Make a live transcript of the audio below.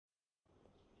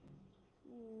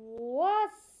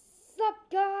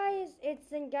guys,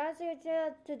 it's in guys here.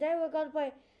 Today we're gonna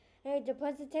play the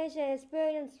presentation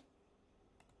experience,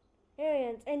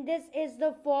 and this is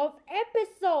the 4th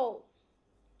episode.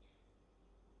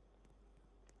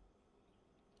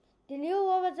 The new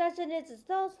Roblox session is a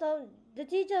stone. The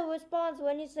teacher responds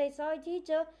when you say sorry,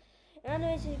 teacher.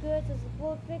 Animation creates a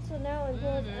full pixel now and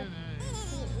includes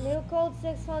new code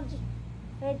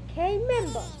 600K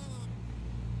members.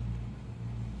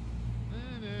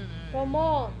 Come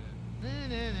on.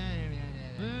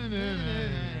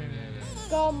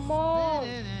 Come on.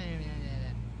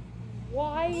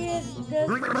 Why is this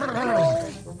so...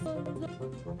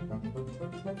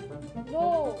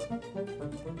 No.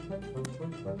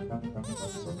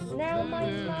 Now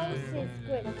my mouse is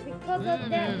glitched because of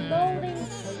that loading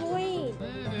screen.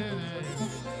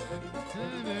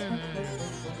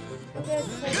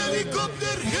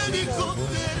 Helicopter,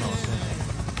 helicopter.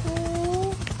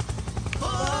 2,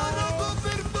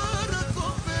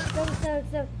 5,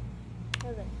 7.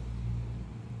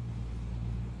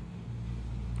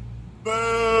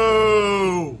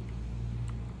 Boo!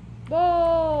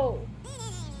 Boo!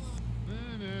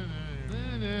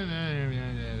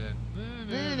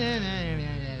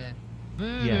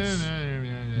 Yes.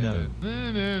 No.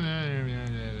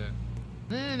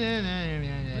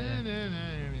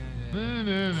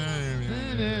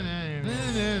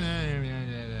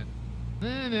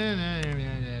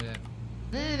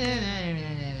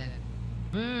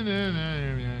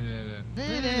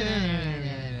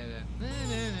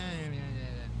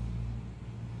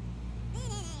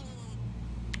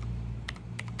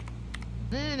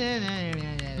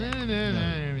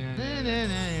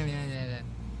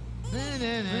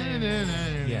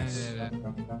 Yes.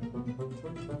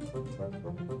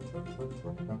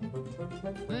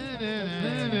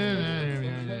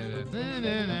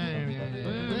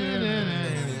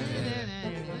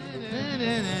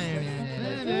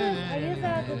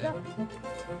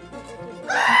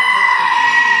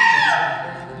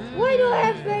 Why do I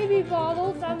have baby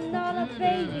bottles? I'm not a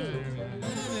baby.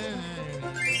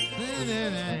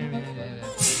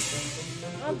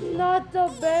 I'm not a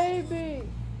baby.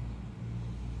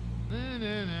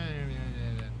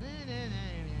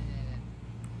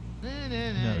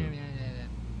 No.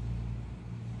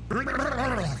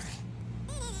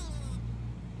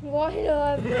 Why do I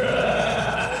have baby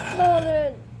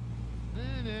children?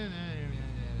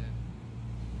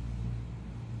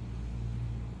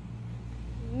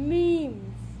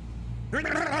 Memes.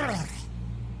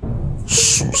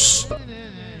 Sus.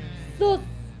 Sus.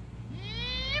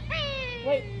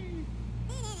 Wait.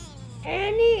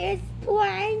 Annie is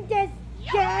playing this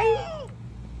game?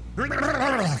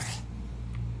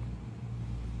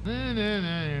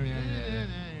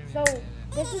 So,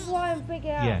 this is why I'm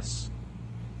figuring out. Yes.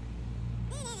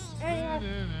 And,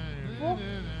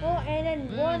 and then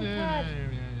one had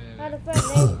a friend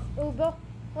named Uber.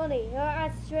 Only her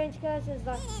asked strange questions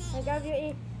like have you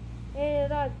eaten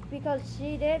because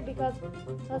she did because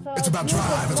It's about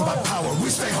drive, it's about power. We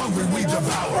stay hungry, we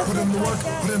devour. Put in the work,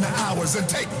 put in the hours, and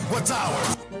take what's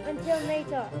ours. Until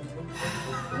later.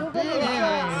 You're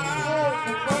gonna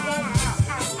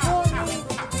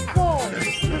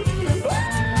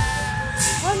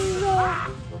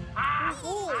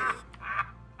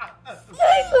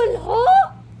Stephen Hall?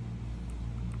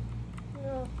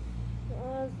 No.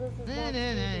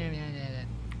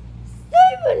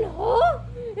 Stephen Hall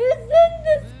is in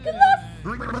this class.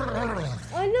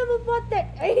 I never fought that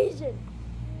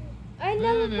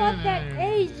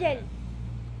Asian.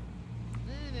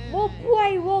 We'll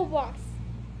play Roblox.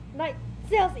 Like,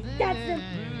 seriously, that's it.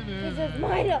 This is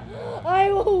mine.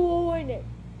 I will ruin it.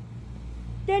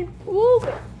 Then prove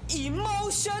it.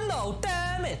 Emotional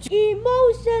damage.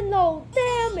 Emotional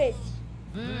damage.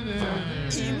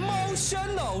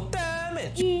 Emotional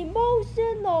damage.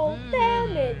 Emotional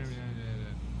damage.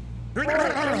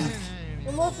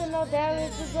 Emotional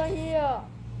damage is right here.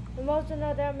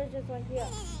 Emotional damage is right here.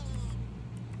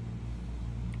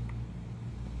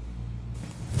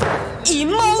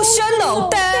 Emotional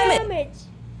damage.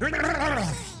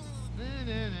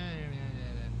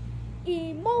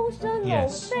 Emotional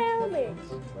Yes. damage.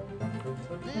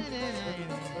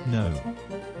 No.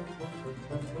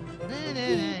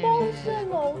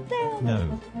 Emotional damage. No.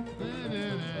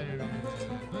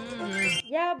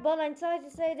 Yeah, but I'm sorry to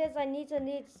say this, I need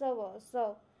server,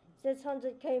 so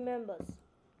 600K members.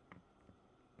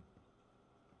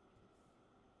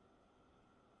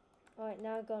 Alright,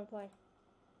 now I'm gonna play.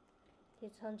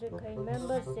 600K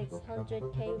members,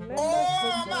 600K members,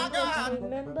 600K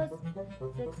members,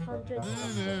 600K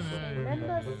members, 600K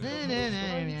members,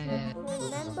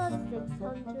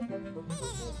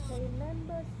 600K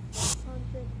members,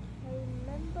 600K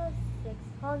remember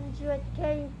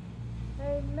 600K.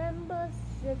 Remember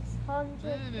 600K.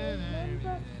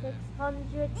 Remember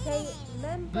 600K.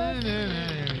 Remember.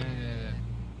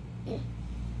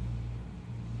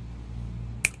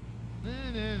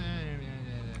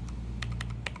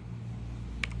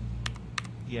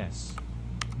 Yes.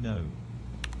 No.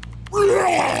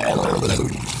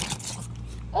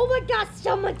 Oh my God!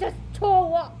 Someone just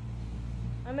tore up.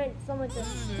 I meant someone just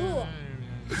threw up.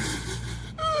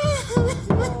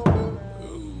 Oh,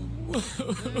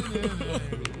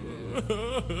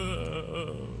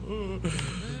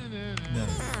 No.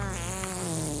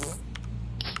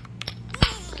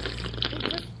 He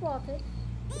just spotted.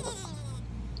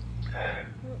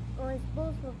 I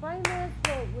suppose for 5 minutes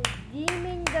for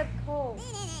redeeming the code.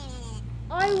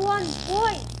 I won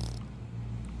points.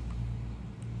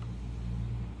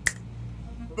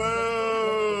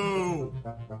 Boo!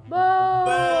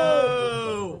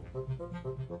 Boo!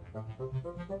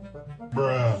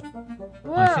 Bruh.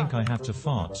 I think I have to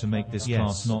fart to make this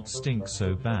class not stink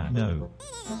so bad. No.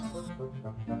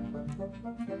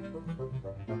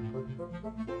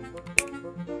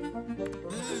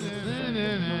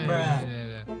 Bruh.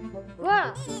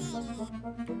 What?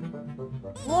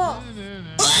 What?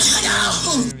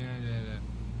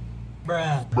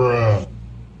 Bruh. Bruh.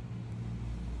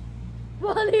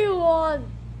 What do you want?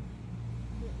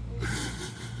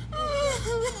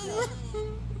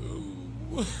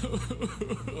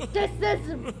 This is.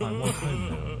 I want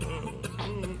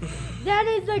home That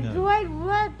is a No. great Stinky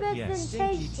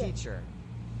representation. teacher.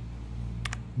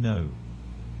 now. No.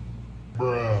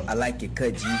 Bruh. I like it,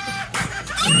 cut G.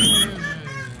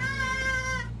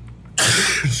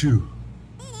 Shoo.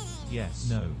 Yes.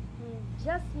 No.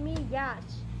 Just me, Yash.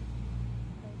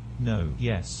 No.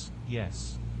 Yes.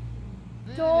 Yes.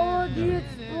 All the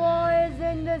explorers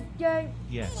in this game. Wait,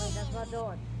 Yes. that's not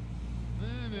door.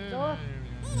 Door?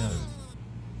 No.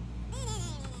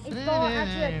 Is door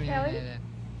actually a carry?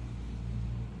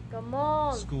 Come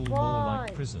on. School fine. more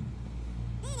like prison.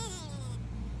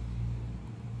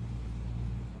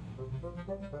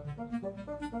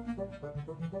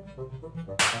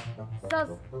 Sus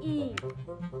E.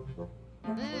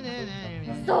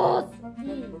 Sus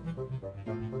E.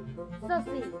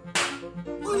 Sussy.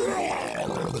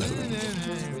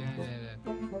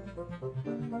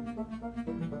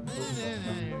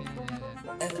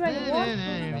 Straight one.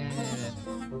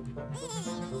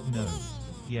 No.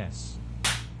 Yes.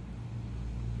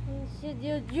 Should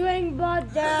you drink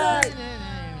butter?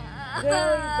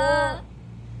 Very good.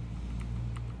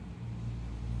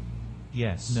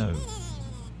 Yes. No.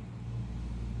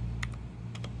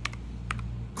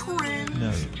 No.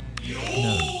 No.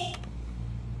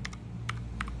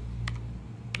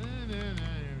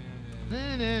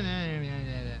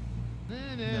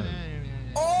 No.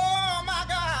 Oh my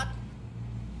God!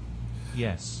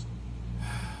 Yes.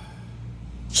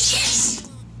 Yes.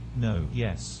 No.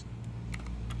 Yes.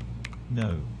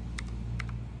 No.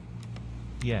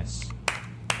 Yes.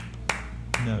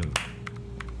 No.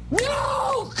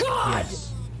 No, God!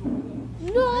 Yes.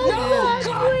 No, No,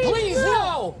 God, please,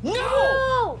 no!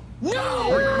 No! No! No!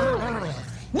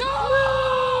 No! No!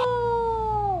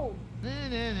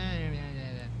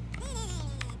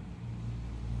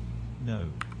 No.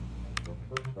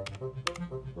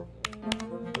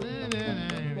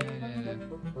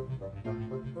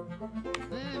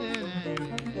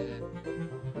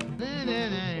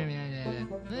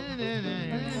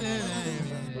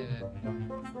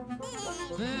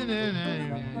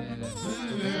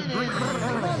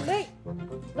 Come on, Nate.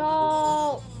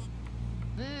 No!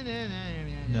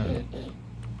 No.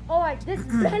 Alright, this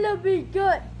better be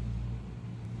good.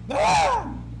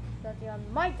 That's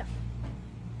on my turn.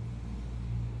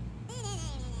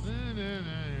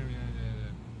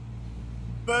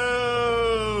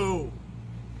 Boo!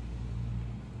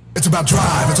 It's about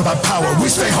drive, it's about power. We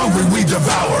stay hungry, we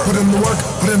devour. Put in the work,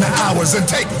 put in the hours, and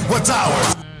take what's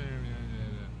ours.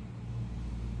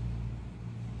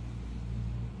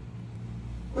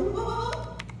 The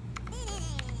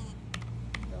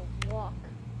walk.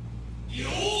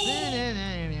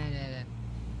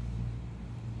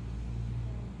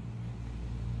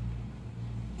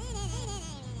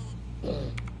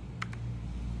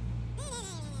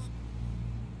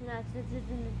 Nah, this is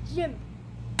in the gym.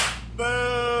 Boo!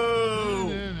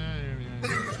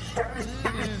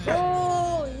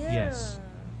 Oh, yeah. Yes.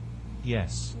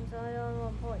 Yes. So I on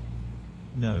 1 point.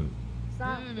 No.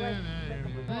 Stop. Wait.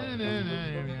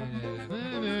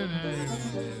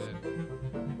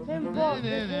 Kim Boss,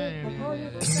 this is holy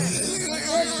percent.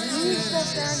 It's useful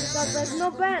fan because there's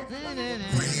no ban.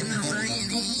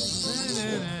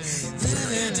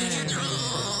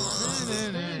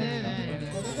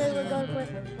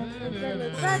 exactly.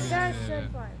 Bad guys should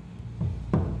fight.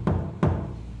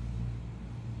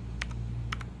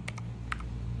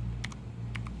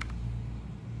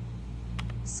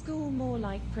 School more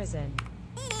like prison.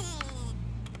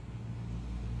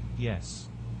 Yes.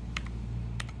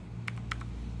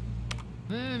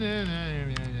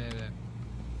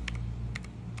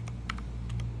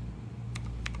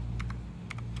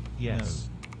 Yes.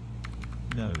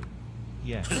 No.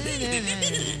 Yes.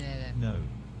 No.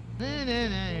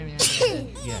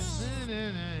 Yes.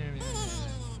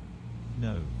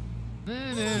 No.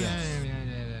 Yes.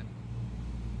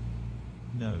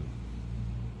 No.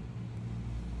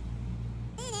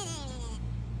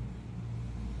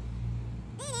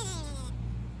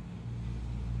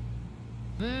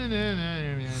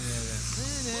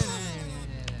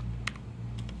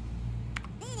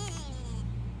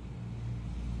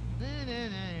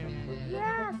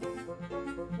 Yes!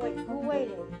 Wait, who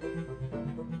waited?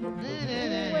 Who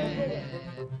waited?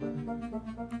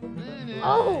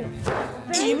 Oh!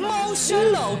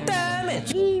 Emotional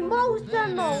damage.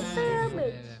 Emotional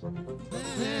damage!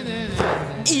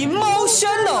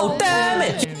 Emotional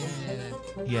damage.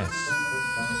 Yes.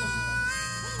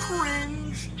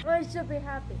 I should be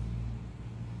happy.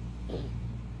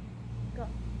 Go.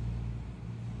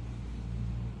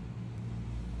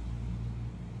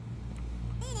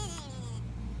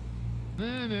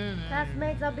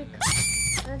 Classmates are becoming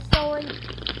and so in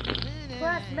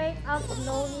classmates are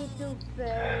no need to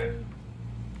fade.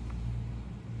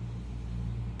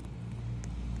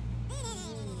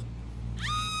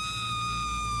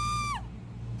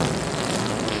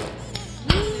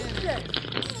 Jesus!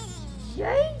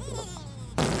 Jesus!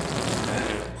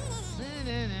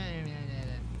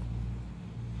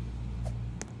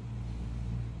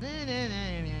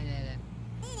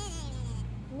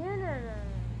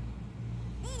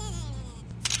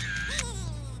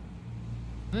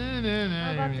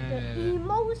 I'm about to get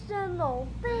emotional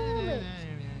damage.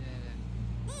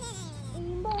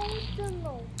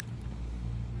 Emotional.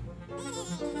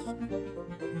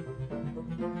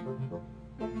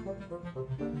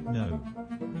 No.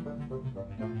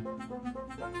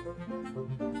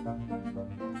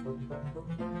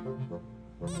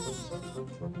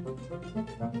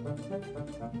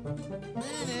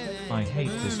 I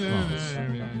hate this class.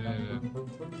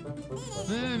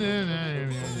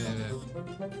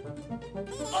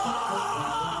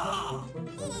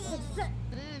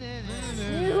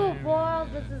 You boy,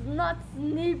 this is not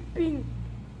sleeping.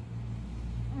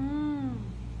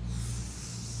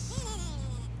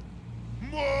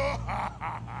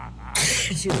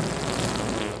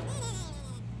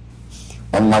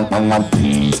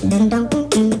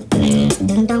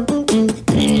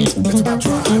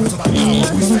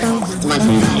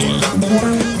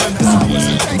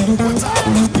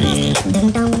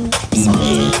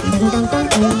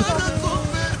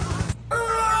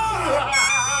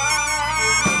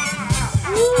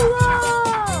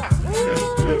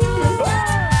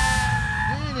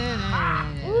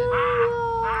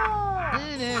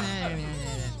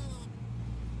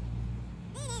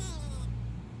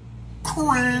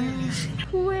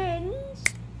 Cringe.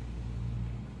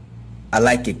 I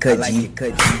like it, cut G.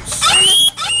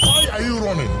 Why are you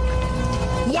running?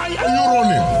 Why are you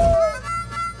running?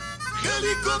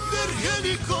 Helicopter,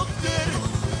 helicopter.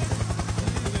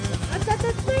 Attack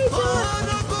the traitor.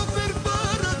 Paracopter,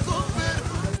 paracopter.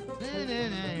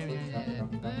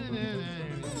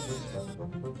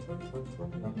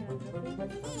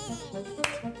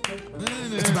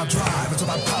 It's about drive, it's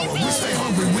about power. We stay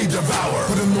hungry, we devour.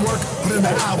 Put in the work, put in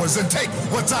the hours, and take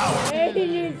what's ours.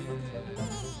 Aliens.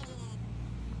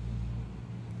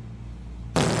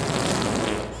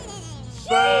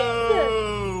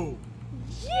 Boo!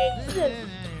 Jesus.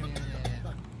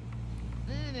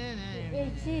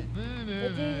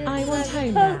 I want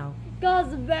home now.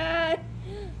 God's bad.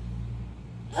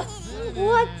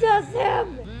 What just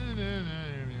happened?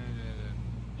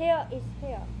 Here is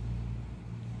here.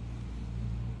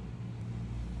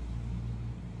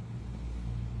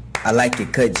 I like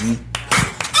it, cut G.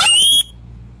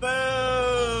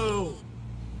 Boo!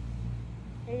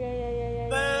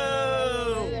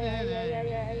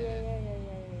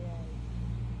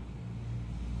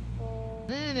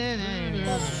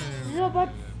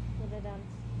 Robots for the dance.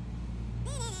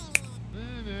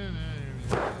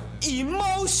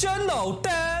 Emotional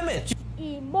damage.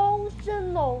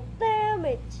 Emotional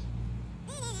damage.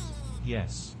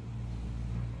 Yes.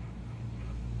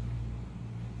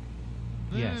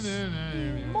 Yes.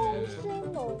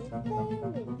 Emotional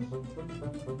damage.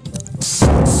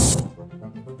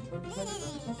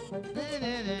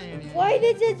 Why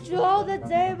did you throw the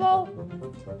table?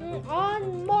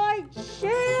 On my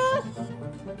chair.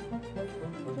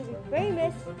 To be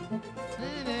famous.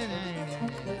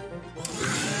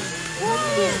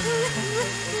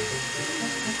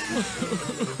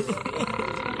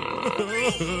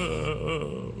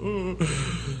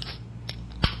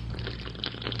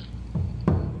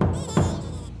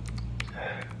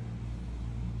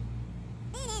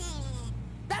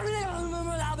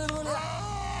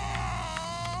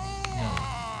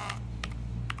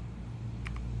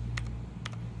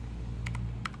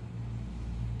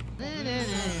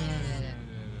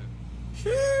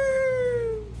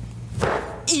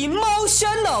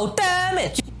 Emotional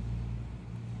damage.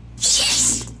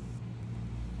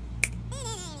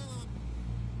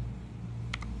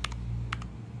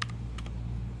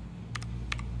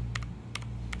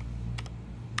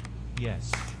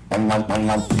 Yes.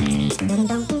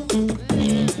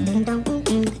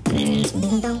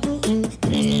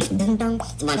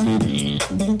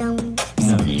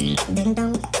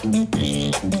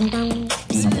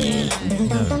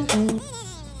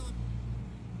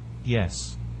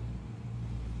 Yes.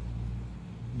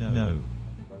 No.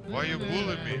 Why you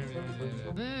bullying me?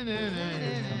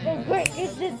 Oh great,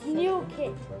 it's this new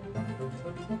kid.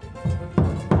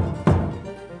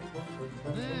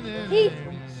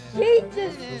 He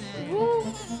just threw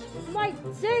my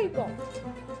table.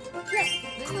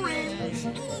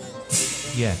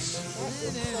 Yes.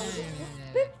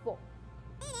 Respectful.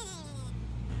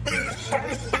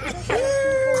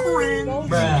 Go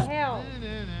to hell.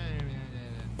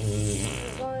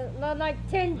 Like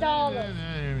 $10.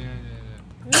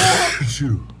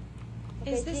 Shoo.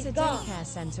 Is this a gone. daycare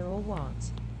center or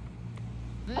what?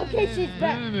 Okay, she's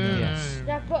back. Yes.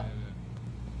 That book.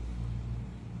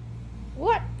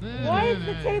 What? Why is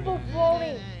the table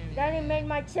falling? Daddy made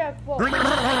my chair fall.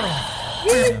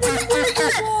 She's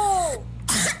invisible!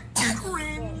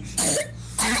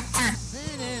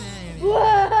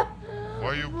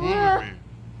 Why you bullying me?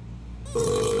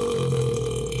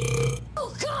 Oh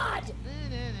God!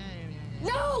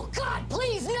 No, God,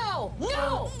 please, no!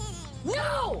 No!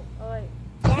 No! Alright.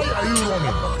 Why are you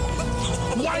running?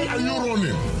 Why are you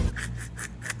running?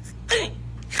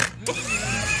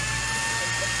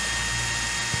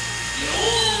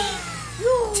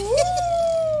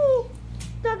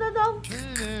 Da da da.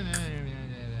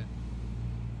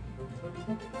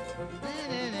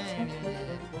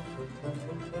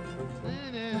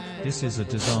 This is a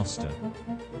disaster.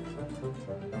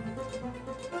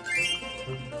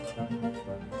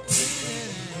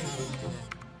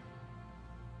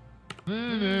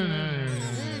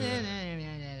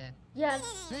 Yes.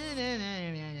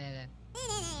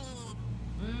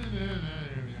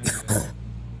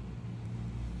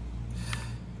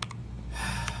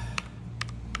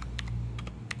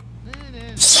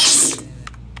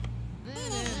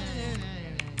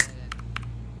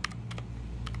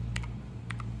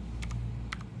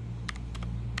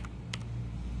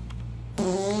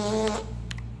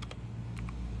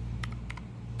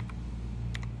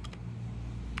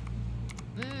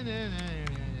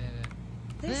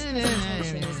 This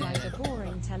presentation is like a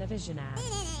boring television ad.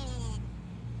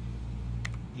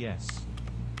 Yes.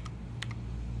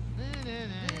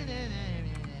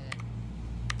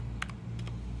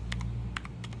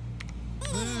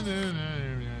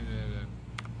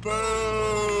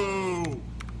 Boo!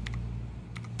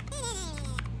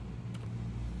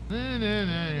 No.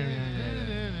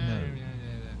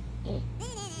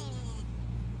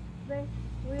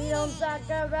 We don't talk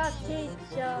about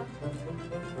teacher.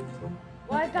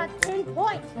 Well, I got 10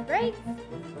 points, right?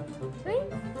 Right?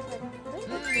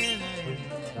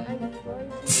 I'm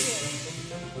going to do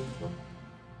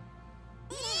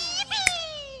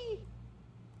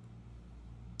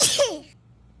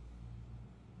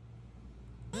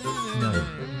No.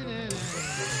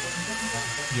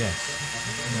 Yes.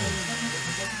 No.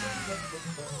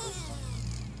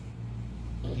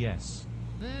 Yes.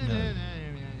 No.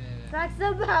 Talks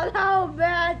about how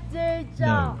bad teacher.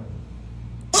 No.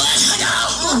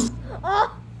 Oh,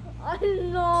 I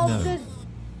love No. this.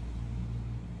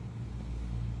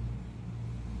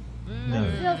 No.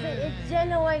 Seriously, it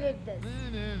generated this.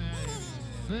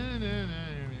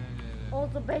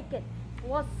 Also bacon.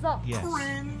 What's up? Yes.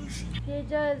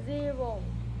 Teacher 0.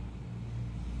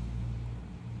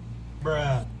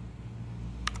 Bruh.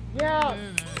 Yes.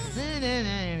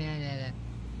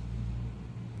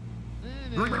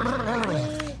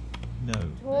 No.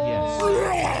 Yes.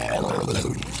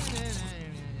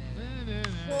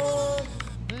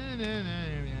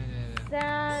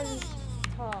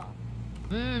 Santa.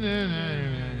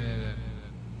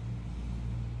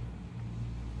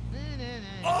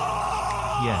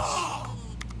 Yes.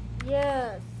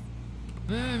 Yes.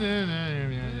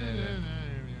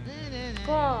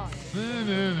 God.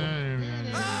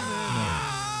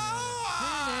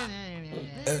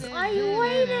 I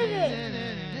waited it.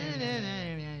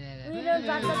 We don't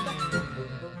got the.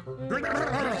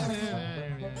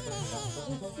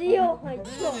 Seal my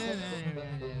jaw.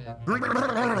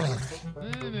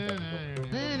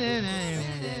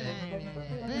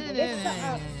 It's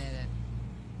up.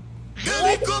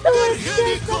 Helicopter,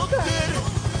 helicopter.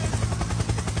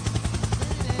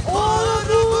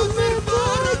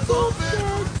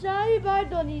 Sai vai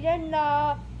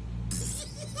donirella.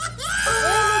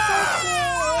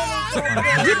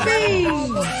 Yippee!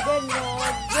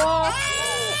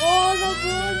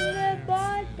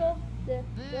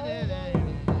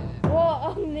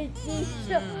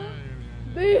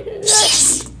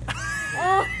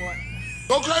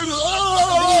 Go crazy!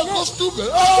 Oh, go stupid!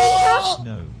 Oh,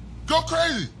 No. go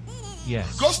crazy!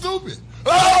 Yes. Go stupid!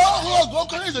 Oh, go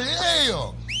crazy!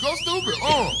 Yeah! Go stupid!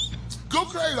 Go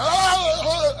crazy!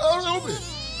 Oh, stupid!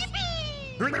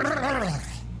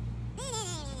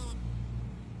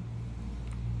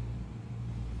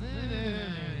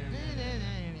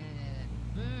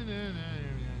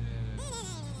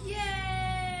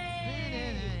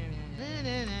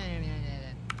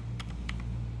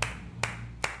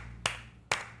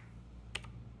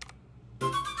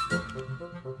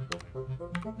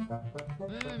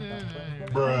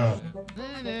 Bruh.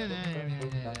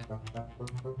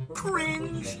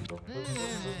 Cringe.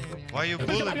 Why you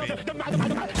bullying me?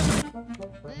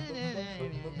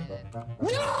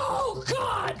 No,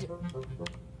 God!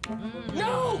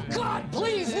 No, God,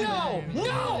 please, no!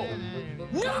 No!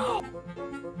 No!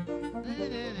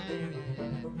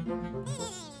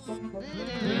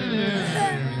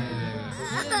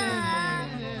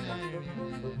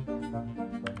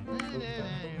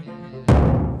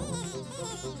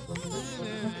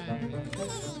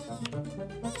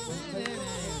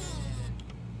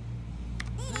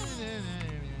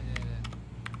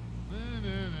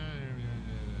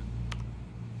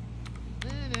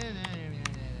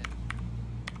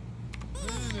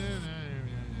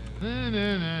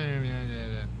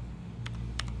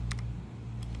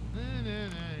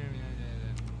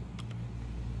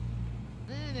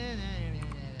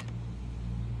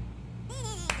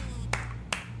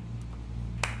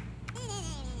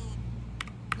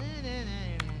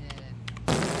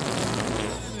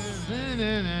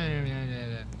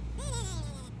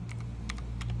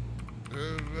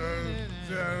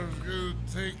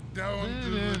 Take down to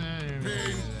the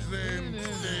train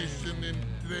station in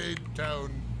Town.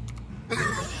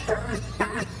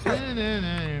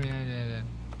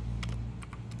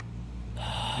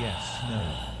 Yes. No.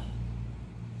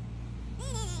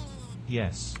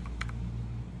 Yes.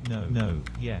 No. No.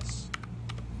 Yes.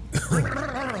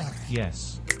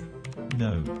 Yes.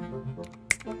 No.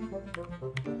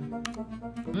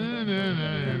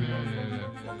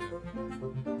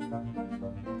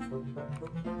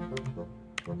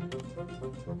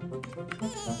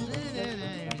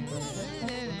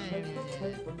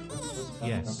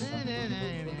 Yes.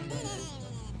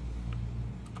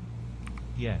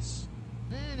 Yes.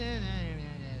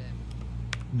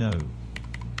 No.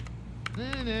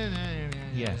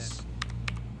 Yes.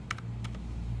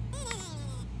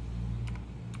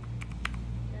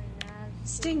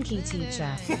 Stinky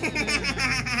teacher.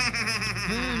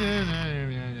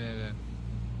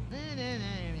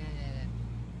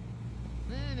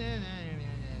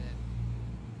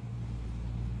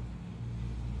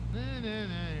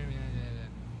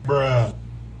 Bruh.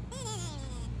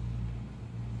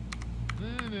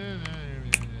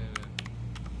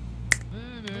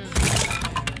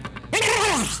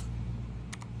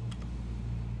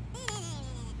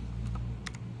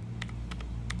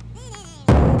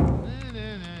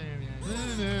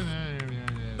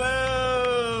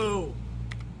 Boo!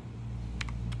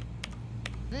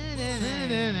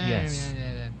 Yes.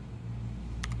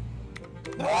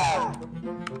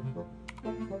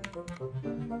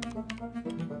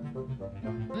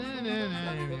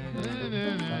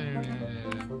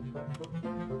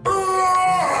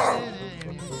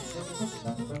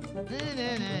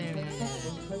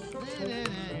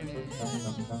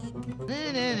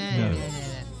 No.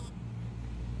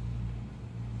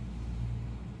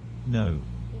 No.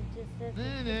 It just says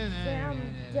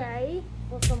someday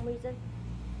for some reason.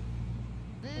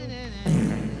 Can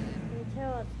you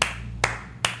tell us?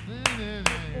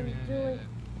 Been doing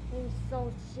so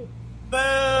shit.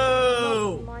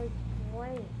 Boo! My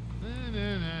brain.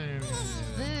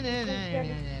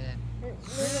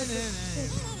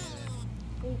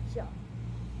 Teacher.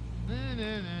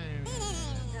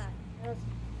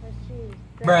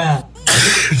 Bruh.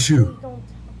 Shoot. Don't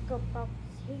talk about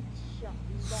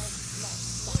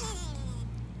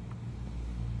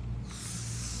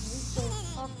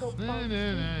go bounce.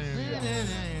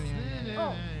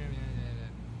 Oh.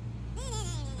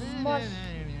 Must.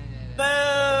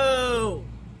 Boo!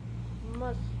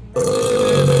 Must.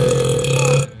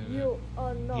 You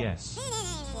are not. Yes.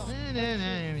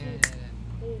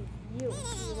 You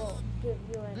will give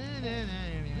you an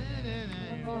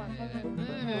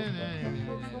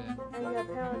and your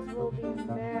parents will be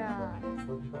mad.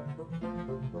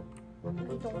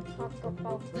 We don't talk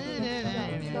about no.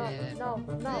 We don't talk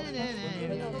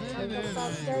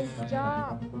about their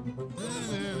job.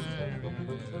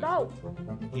 No.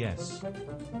 Yes. No.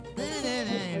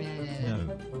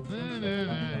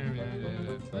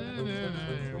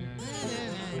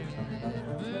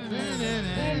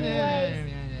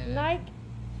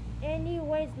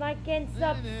 Anyways, like and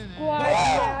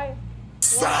subscribe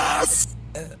now.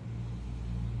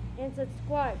 And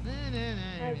subscribe.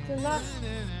 To not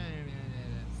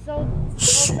so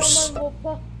someone will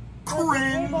put a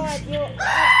table at you at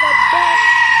the back.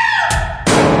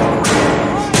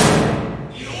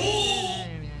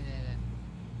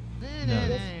 No.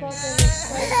 This fucking is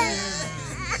crazy.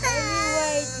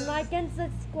 Anyways, like and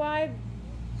subscribe.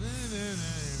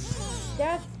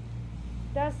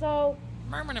 That's all.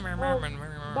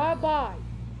 Bye bye.